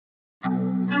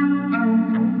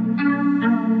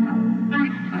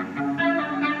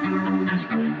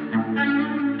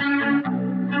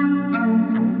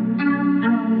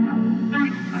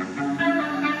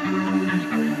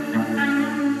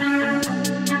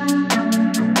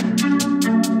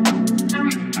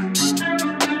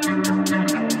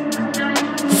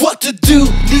What to do,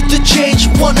 need to change,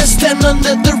 wanna stand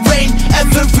under the rain.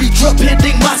 Every drop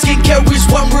hitting my skin carries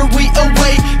one worry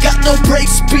away. Got no break,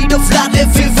 speed of light,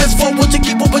 living fast forward to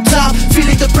keep up with time.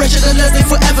 Feeling the pressure that lasting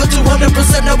forever,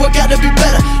 200%. Now I gotta be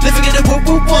better. Living in a world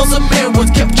where walls and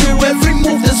mirrors capture every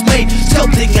move that's made.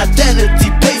 Sculpting identity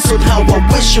based on how I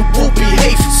wish it would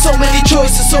behave. So many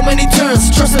choices, so many turns.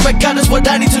 Trusting my God is what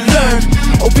I need to learn.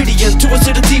 Obedient to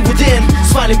acidity within.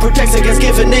 Smiling protects against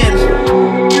giving in.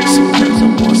 Sometimes I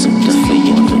want some to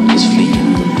flee, but it's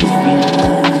fleeing.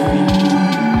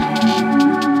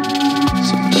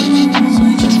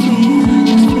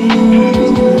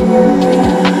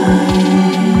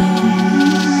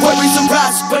 Worries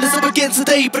arise, but it's up against the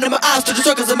day. But in my eyes to the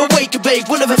struggles, I'm awake and vague.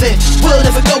 Will never fit, will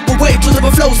never go away. Close up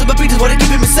my flows and my beat is what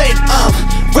keeping me sane. I'm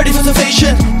ready for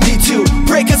salvation, need to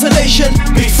break isolation.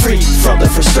 Be free from the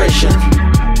frustration.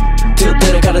 Till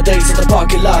then I got a days in the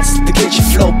parking lots. The kitchen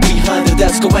float behind the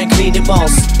desk, go and clean them all.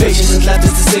 Patience and left is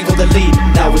the single the lead.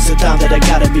 Now it's the time that I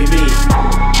gotta be me.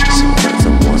 Sometimes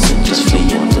I want some just